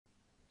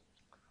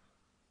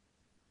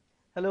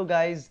Hello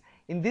guys,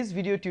 in this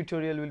video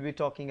tutorial we'll be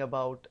talking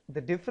about the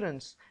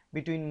difference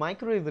between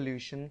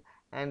microevolution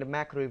and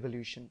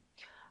macroevolution.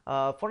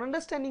 For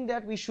understanding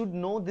that, we should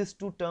know these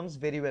two terms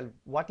very well.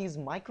 What is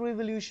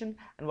microevolution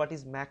and what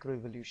is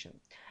macroevolution?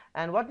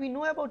 And what we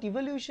know about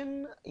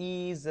evolution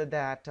is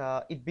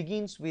that it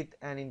begins with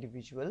an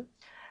individual,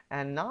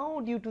 and now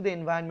due to the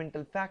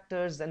environmental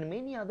factors and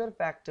many other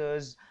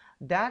factors,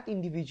 that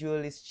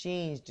individual is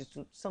changed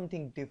to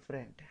something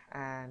different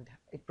and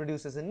it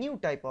produces a new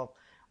type of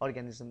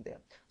organism there.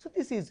 So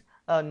this is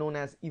known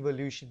as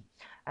evolution,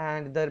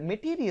 and the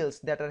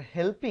materials that are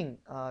helping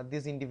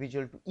this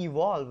individual to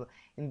evolve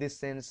in this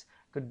sense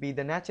could be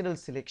the natural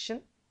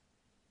selection.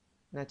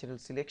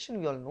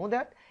 We all know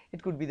that.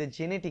 It could be the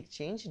genetic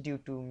change due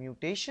to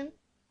mutation,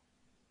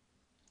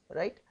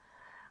 right?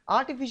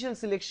 Artificial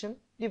selection,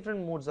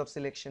 different modes of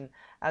selection,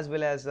 as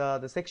well as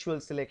the sexual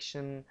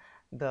selection,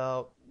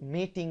 the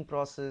mating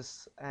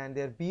process and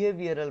their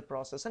behavioral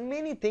process, and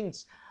many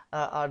things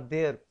are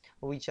there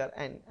which are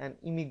and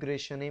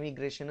immigration,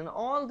 emigration, and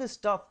all this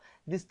stuff.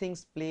 These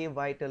things play a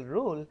vital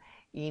role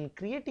in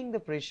creating the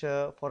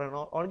pressure for an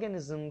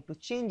organism to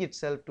change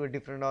itself to a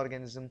different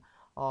organism,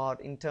 or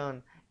in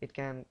turn it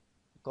can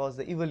cause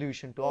the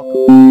evolution to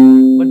occur.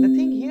 But the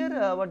thing here,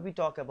 what we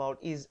talk about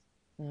is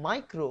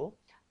micro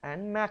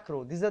and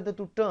macro. These are the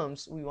two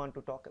terms we want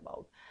to talk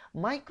about.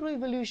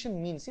 Microevolution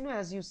means,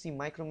 as you see,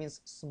 micro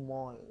means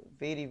small,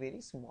 very,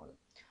 very small.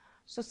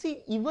 So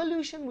see,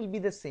 evolution will be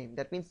the same.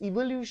 That means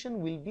evolution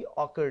will be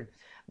occurred.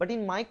 But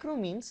in micro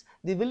means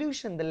the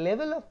evolution, the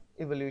level of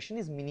evolution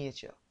is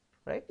miniature,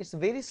 right? It's a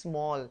very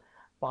small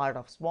part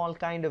of small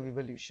kind of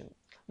evolution.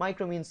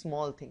 Micro means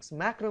small things.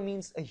 Macro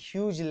means a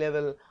huge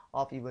level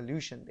of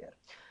evolution there.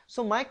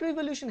 So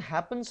microevolution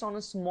happens on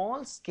a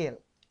small scale.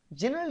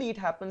 Generally it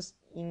happens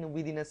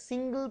within a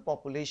single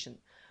population.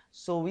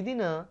 So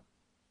within a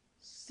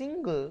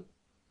single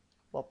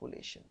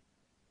population,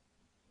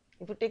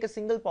 if you take a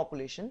single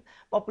population,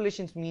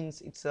 populations means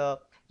it's a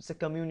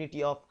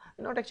community of,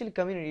 not actually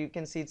community, you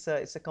can say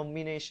it's a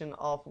combination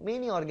of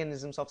many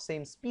organisms of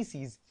same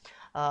species,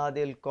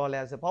 they'll call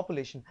as a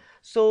population.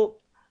 So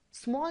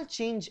small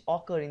change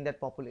occur in that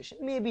population,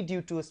 maybe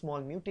due to a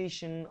small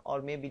mutation,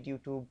 or maybe due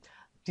to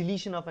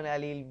deletion of an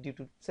allele due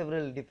to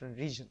several different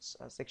reasons,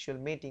 sexual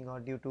mating,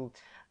 or due to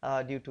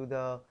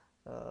the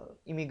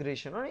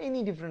immigration, or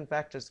any different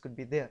factors could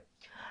be there.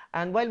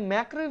 And while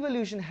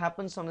macroevolution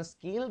happens on a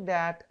scale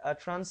that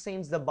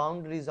transcends the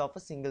boundaries of a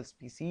single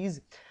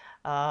species,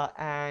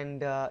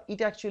 and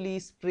it actually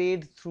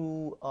spread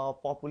through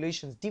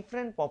populations,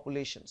 different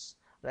populations,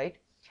 right?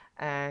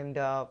 And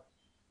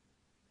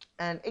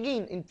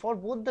again, for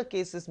both the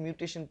cases,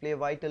 mutation play a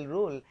vital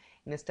role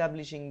in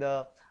establishing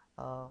the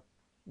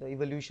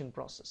evolution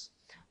process.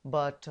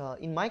 But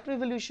in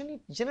microevolution,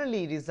 it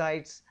generally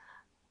resides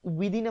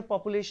within a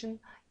population.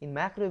 In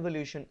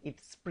macroevolution,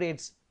 it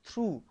spreads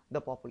through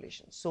the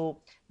population.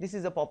 So this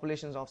is a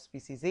population of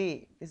species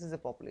A, this is a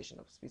population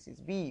of species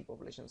B,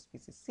 population of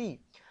species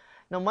C.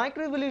 Now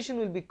microevolution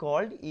will be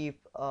called if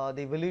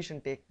the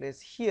evolution take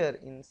place here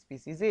in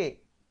species A.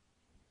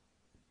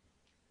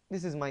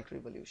 This is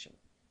microevolution.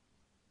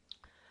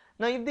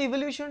 Now if the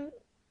evolution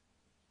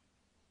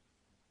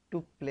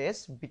took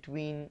place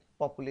between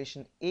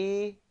population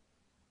A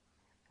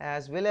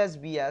as well as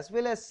B as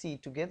well as C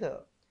together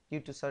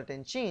due to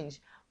certain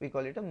change, we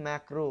call it a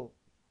macroevolution.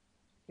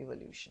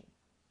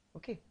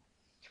 Okay.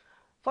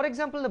 For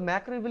example, the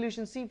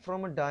macroevolution, see,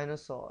 from a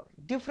dinosaur,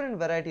 different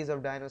varieties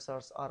of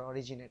dinosaurs are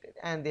originated,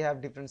 and they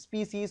have different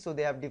species, so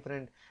they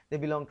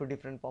belong to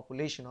different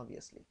population,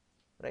 obviously,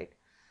 right?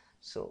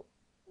 So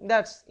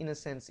that's in a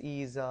sense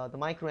is the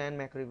micro and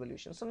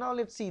macroevolution. So now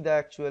let's see the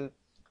actual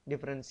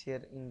difference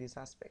here in this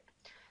aspect.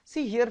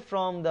 See here,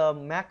 from the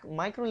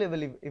micro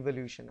level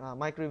evolution,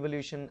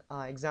 microevolution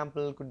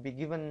example could be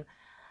given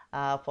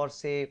for,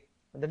 say,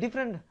 the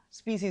different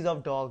species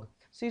of dog.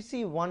 So you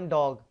see, one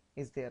dog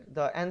is there,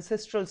 the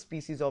ancestral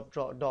species of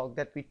dog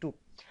that we took,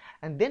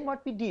 and then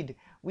what we did,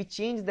 we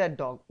changed that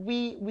dog.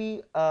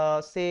 We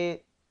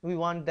say we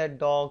want that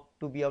dog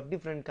to be of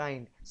different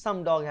kind.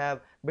 Some dog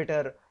have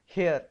better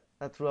hair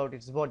throughout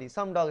its body,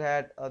 some dog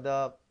had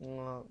the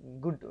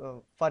good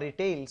furry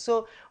tail.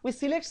 So we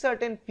select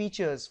certain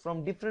features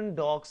from different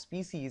dog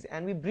species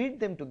and we breed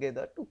them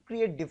together to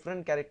create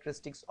different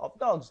characteristics of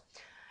dogs.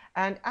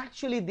 And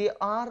actually they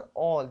all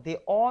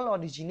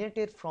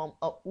originated from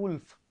a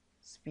wolf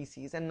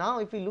species. And now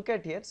if we look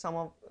at here, some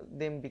of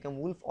them become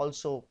wolf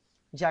also,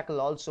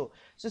 jackal also.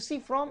 So see,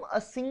 from a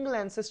single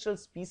ancestral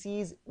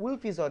species,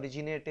 wolf is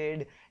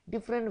originated.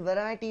 Different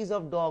varieties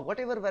of dog,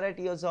 whatever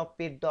varieties of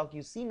pet dog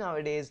you see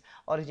nowadays,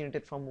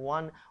 originated from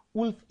one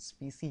wolf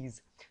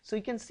species. So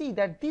you can see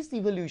that this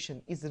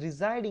evolution is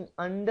residing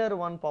under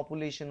one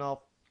population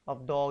of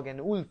dog and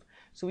wolf.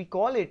 So we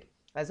call it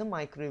as a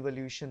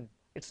microevolution.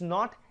 It's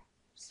not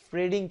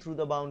spreading through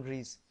the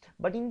boundaries.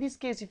 But in this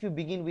case, if you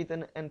begin with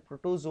an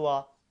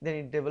protozoa, then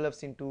it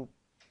develops into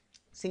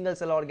single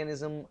cell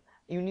organism,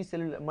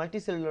 unicellular,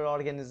 multicellular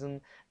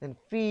organism, then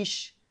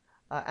fish,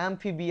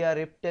 amphibia,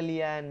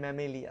 reptilia and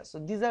mammalia. So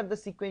these are the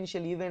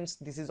sequential events.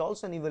 This is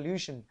also an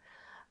evolution.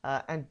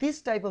 And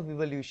this type of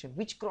evolution,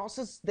 which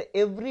crosses the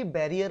every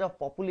barrier of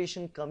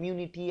population,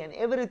 community and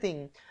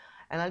everything,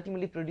 and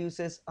ultimately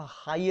produces a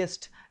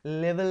highest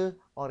level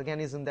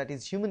organism, that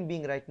is human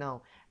being right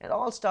now, and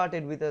all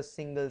started with a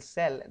single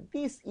cell.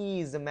 This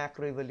is the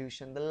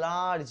macroevolution, the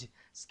large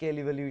scale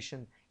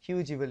evolution,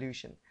 huge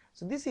evolution.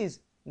 So this is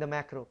the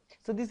macro.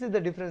 So this is the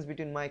difference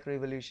between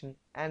microevolution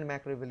and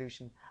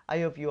macroevolution. I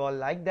hope you all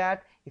like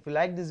that. If you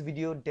like this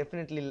video,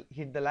 definitely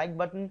hit the like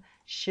button,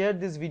 share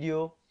this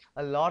video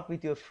a lot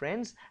with your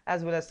friends,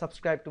 as well as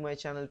subscribe to my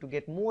channel to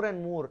get more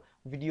and more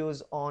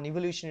videos on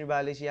evolutionary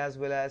biology as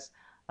well as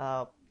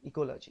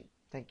ecology.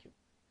 Thank you.